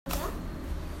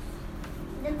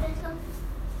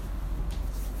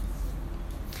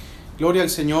Gloria al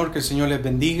Señor, que el Señor les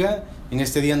bendiga. En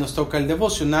este día nos toca el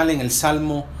devocional en el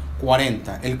Salmo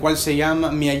 40, el cual se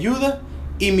llama Mi ayuda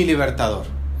y mi libertador.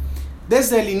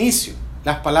 Desde el inicio,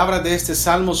 las palabras de este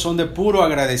salmo son de puro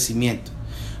agradecimiento,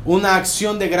 una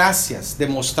acción de gracias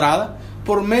demostrada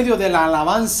por medio de la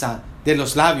alabanza de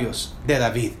los labios de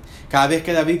David. Cada vez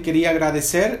que David quería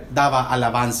agradecer, daba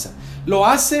alabanza. Lo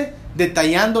hace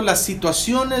detallando las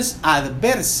situaciones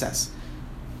adversas,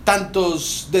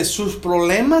 tantos de sus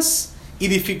problemas y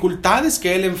dificultades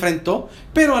que él enfrentó,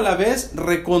 pero a la vez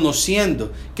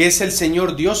reconociendo que es el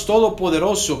Señor Dios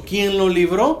Todopoderoso quien lo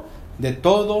libró de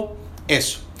todo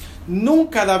eso.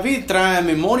 Nunca David trae a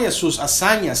memoria sus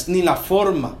hazañas, ni la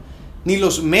forma, ni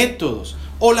los métodos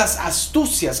o las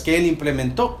astucias que él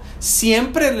implementó.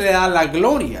 Siempre le da la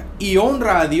gloria y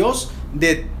honra a Dios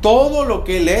de todo lo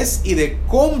que él es y de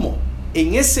cómo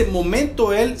en ese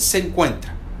momento él se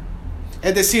encuentra.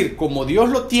 Es decir, como Dios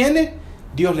lo tiene,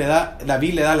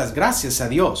 David le da las gracias a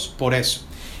Dios por eso.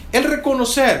 El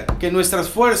reconocer que nuestras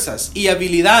fuerzas y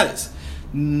habilidades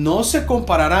no se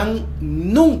compararán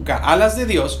nunca a las de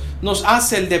Dios nos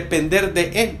hace el depender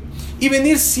de Él y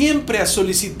venir siempre a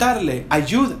solicitarle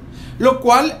ayuda, lo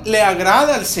cual le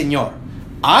agrada al Señor.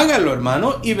 Hágalo,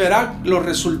 hermano, y verá los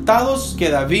resultados que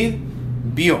David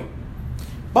vio.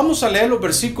 Vamos a leer los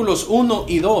versículos 1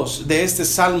 y 2 de este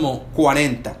Salmo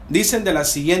 40. Dicen de la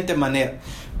siguiente manera: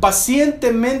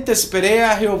 Pacientemente esperé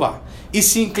a Jehová, y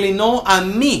se inclinó a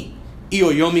mí, y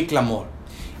oyó mi clamor,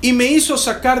 y me hizo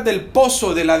sacar del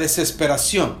pozo de la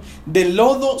desesperación, del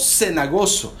lodo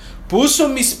cenagoso. Puso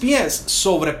mis pies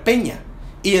sobre peña,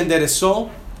 y enderezó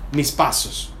mis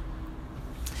pasos.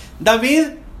 David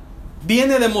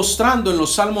viene demostrando en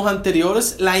los salmos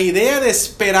anteriores la idea de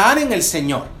esperar en el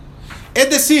Señor. Es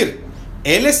decir,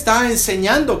 él está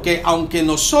enseñando que aunque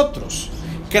nosotros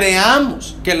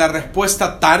creamos que la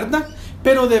respuesta tarda,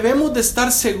 pero debemos de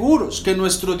estar seguros que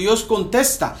nuestro Dios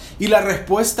contesta y la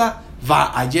respuesta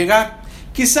va a llegar.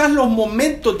 Quizás los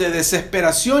momentos de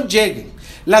desesperación lleguen,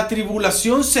 la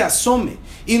tribulación se asome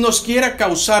y nos quiera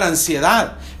causar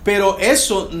ansiedad, pero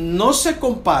eso no se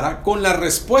compara con la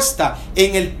respuesta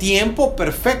en el tiempo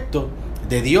perfecto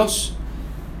de Dios.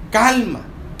 Calma,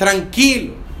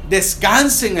 tranquilo,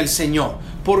 descanse en el Señor,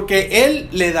 porque Él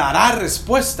le dará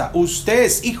respuesta. Usted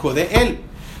es hijo de Él.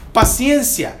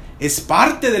 Paciencia es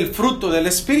parte del fruto del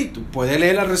Espíritu. Puede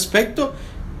leer al respecto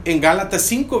en Gálatas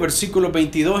 5, versículos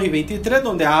 22 y 23,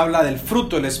 donde habla del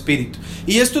fruto del Espíritu.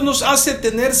 Y esto nos hace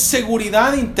tener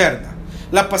seguridad interna.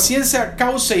 La paciencia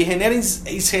causa y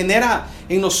genera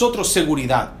en nosotros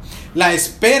seguridad. La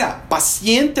espera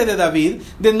paciente de David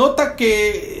denota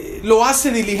que lo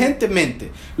hace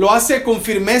diligentemente, lo hace con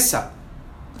firmeza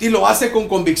y lo hace con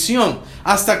convicción,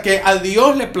 hasta que a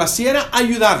Dios le placiera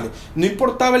ayudarle. No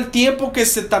importaba el tiempo que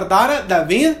se tardara,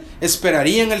 David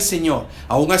esperaría en el Señor.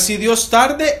 Aún así Dios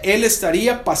tarde, él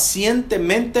estaría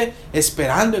pacientemente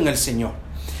esperando en el Señor.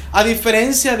 A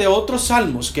diferencia de otros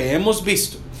salmos que hemos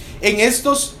visto, en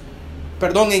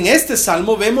este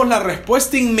salmo vemos la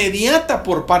respuesta inmediata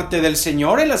por parte del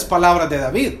Señor en las palabras de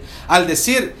David, al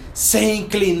decir: se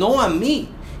inclinó a mí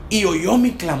y oyó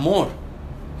mi clamor.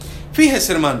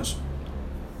 Fíjese, hermanos,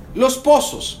 los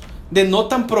pozos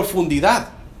denotan profundidad,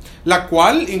 la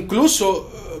cual incluso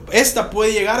esta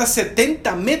puede llegar a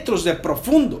 70 metros de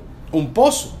profundo. Un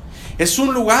pozo es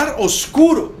un lugar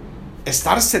oscuro.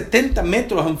 Estar 70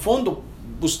 metros en fondo,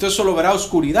 usted solo verá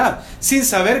oscuridad, sin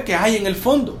saber qué hay en el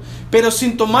fondo. Pero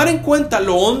sin tomar en cuenta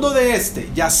lo hondo de este,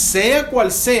 ya sea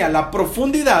cual sea la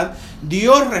profundidad,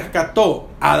 Dios rescató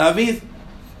a David.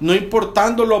 No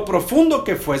importando lo profundo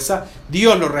que fuese,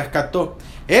 Dios lo rescató.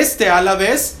 A la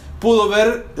vez pudo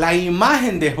ver la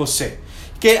imagen de José,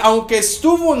 que aunque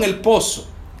estuvo en el pozo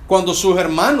cuando sus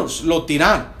hermanos lo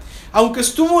tiraron, aunque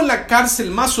estuvo en la cárcel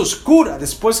más oscura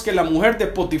después que la mujer de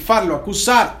Potifar lo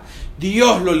acusara,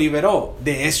 Dios lo liberó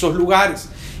de esos lugares.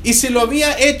 Y si lo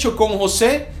había hecho con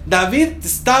José, David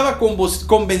estaba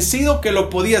convencido que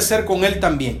lo podía hacer con él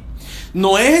también.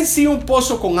 No es en sí un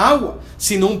pozo con agua,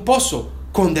 sino un pozo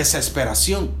con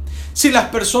desesperación. Si las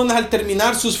personas al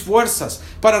terminar sus fuerzas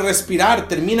para respirar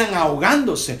terminan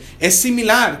ahogándose, es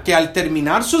similar que al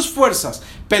terminar sus fuerzas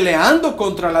peleando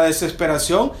contra la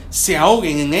desesperación se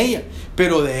ahoguen en ella.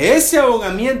 Pero de ese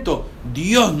ahogamiento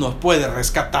Dios nos puede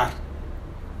rescatar.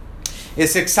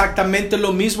 Es exactamente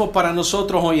lo mismo para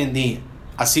nosotros hoy en día.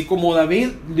 Así como David,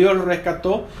 Dios lo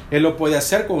rescató, Él lo puede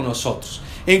hacer con nosotros.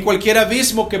 En cualquier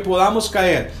abismo que podamos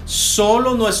caer,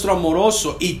 solo nuestro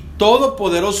amoroso y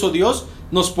todopoderoso Dios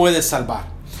nos puede salvar.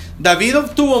 David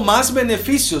obtuvo más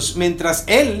beneficios mientras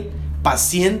él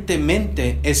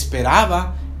pacientemente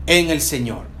esperaba en el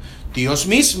Señor. Dios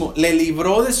mismo le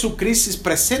libró de su crisis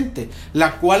presente,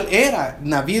 la cual era,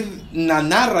 David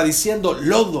narra diciendo,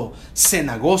 lodo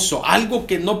cenagoso, algo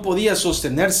que no podía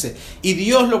sostenerse, y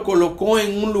Dios lo colocó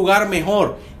en un lugar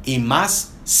mejor y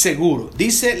más seguro.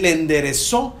 Dice, le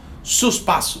enderezó sus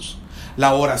pasos.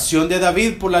 La oración de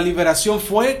David por la liberación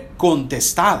fue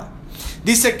contestada.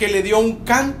 Dice que le dio un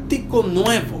cántico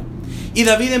nuevo, y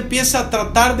David empieza a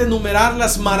tratar de enumerar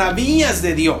las maravillas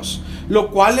de Dios, lo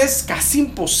cual es casi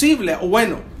imposible, o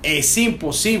bueno, es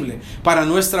imposible para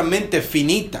nuestra mente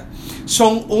finita.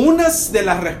 Son unas de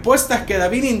las respuestas que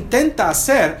David intenta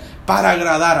hacer para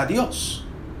agradar a Dios.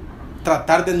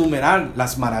 Tratar de enumerar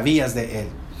las maravillas de Él.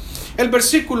 El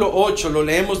versículo 8 lo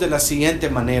leemos de la siguiente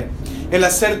manera. El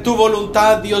hacer tu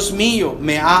voluntad, Dios mío,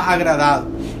 me ha agradado,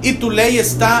 y tu ley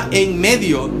está en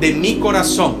medio de mi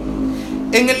corazón.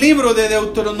 En el libro de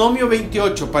Deuteronomio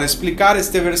 28, para explicar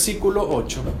este versículo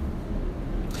 8,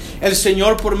 el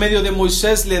Señor por medio de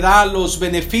Moisés le da los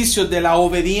beneficios de la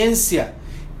obediencia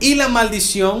y la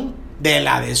maldición de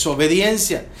la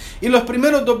desobediencia. Y los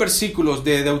primeros dos versículos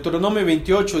de Deuteronomio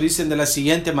 28 dicen de la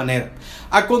siguiente manera: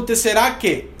 acontecerá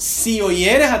que si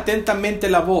oyeres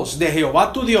atentamente la voz de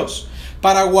Jehová tu Dios,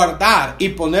 para guardar y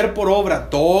poner por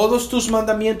obra todos tus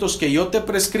mandamientos que yo te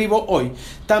prescribo hoy,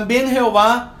 también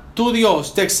Jehová tu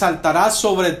Dios te exaltará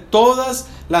sobre todas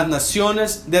las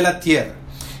naciones de la tierra.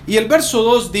 Y el verso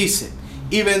 2 dice: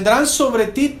 y vendrán sobre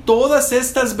ti todas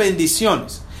estas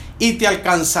bendiciones, y te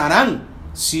alcanzarán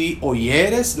si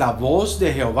oyeres la voz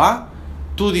de Jehová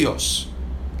tu Dios.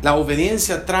 La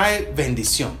obediencia trae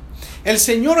bendición. El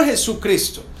Señor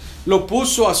Jesucristo lo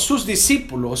puso a sus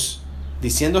discípulos,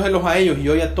 diciéndoselos a ellos y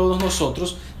hoy a todos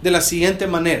nosotros, de la siguiente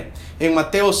manera. En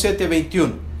Mateo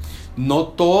 7:21: no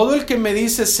todo el que me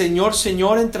dice Señor,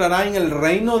 Señor entrará en el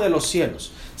reino de los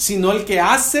cielos, sino el que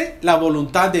hace la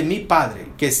voluntad de mi Padre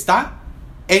que está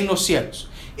en los cielos.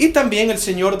 Y también el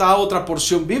Señor da otra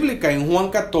porción bíblica en Juan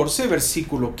 14,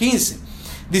 versículo 15,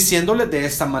 diciéndole de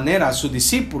esta manera a sus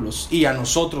discípulos y a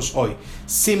nosotros hoy: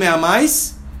 si me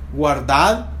amáis,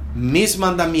 guardad mis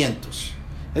mandamientos.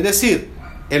 Es decir,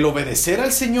 el obedecer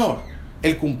al Señor,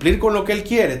 el cumplir con lo que Él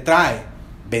quiere, trae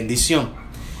bendición.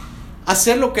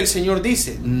 Hacer lo que el Señor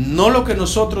dice, no lo que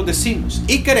nosotros decimos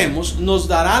y queremos, nos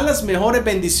dará las mejores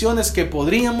bendiciones que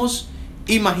podríamos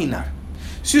imaginar.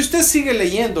 Si usted sigue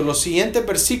leyendo los siguientes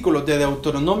versículos de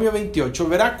Deuteronomio 28,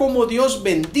 verá cómo Dios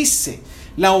bendice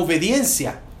la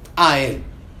obediencia a Él.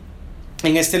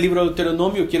 En este libro de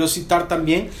Deuteronomio quiero citar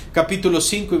también capítulo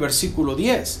 5 y versículo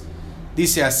 10.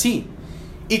 Dice así: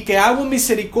 y que hago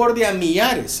misericordia a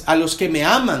millares, a los que me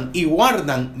aman y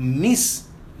guardan mis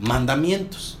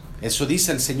mandamientos. Eso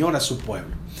dice el Señor a su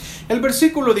pueblo. El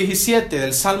versículo 17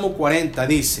 del Salmo 40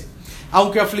 dice: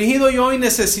 aunque afligido yo y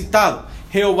necesitado,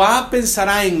 Jehová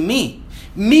pensará en mí.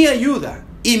 Mi ayuda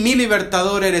y mi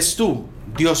libertador eres tú,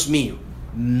 Dios mío.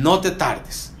 No te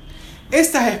tardes.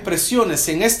 Estas expresiones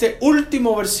en este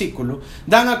último versículo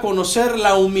dan a conocer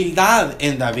la humildad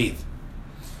en David.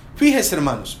 Fíjese,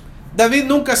 hermanos, David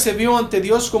nunca se vio ante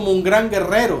Dios como un gran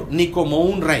guerrero ni como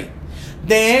un rey.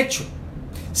 De hecho,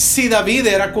 si David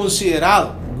era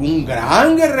considerado un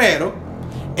gran guerrero,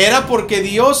 era porque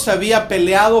Dios había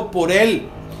peleado por él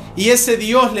y ese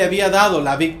Dios le había dado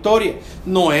la victoria.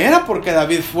 No era porque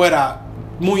David fuera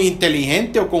muy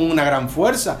inteligente o con una gran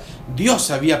fuerza.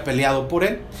 Dios había peleado por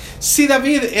él. Si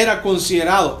David era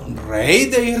considerado rey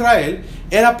de Israel,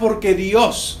 era porque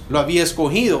Dios lo había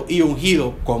escogido y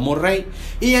ungido como rey.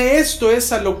 Y esto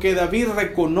es a lo que David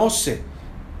reconoce.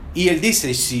 Y él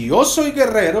dice: si yo soy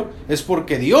guerrero, es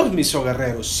porque Dios me hizo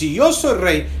guerrero. Si yo soy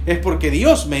rey, es porque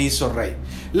Dios me hizo rey.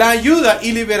 La ayuda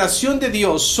y liberación de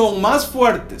Dios son más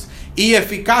fuertes y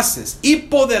eficaces y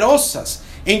poderosas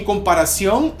en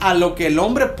comparación a lo que el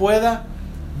hombre pueda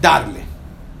darle.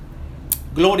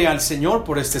 Gloria al Señor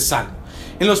por este salmo.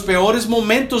 En los peores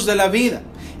momentos de la vida,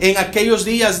 en aquellos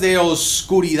días de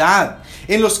oscuridad,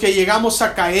 en los que llegamos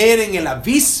a caer en el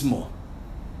abismo,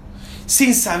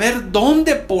 sin saber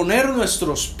dónde poner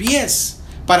nuestros pies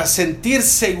para sentir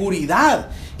seguridad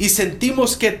y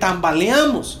sentimos que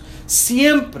tambaleamos,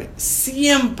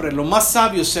 siempre lo más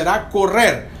sabio será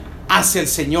correr hacia el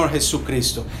Señor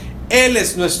Jesucristo. Él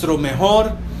es nuestro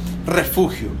mejor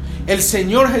refugio. El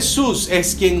Señor Jesús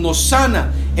es quien nos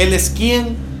sana, Él es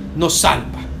quien nos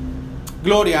salva.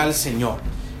 Gloria al Señor.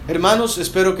 Hermanos,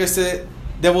 espero que este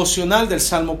devocional del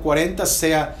Salmo 40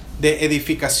 sea de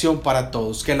edificación para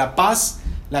todos. Que la paz,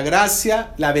 la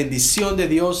gracia, la bendición de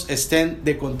Dios estén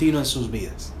de continuo en sus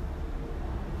vidas.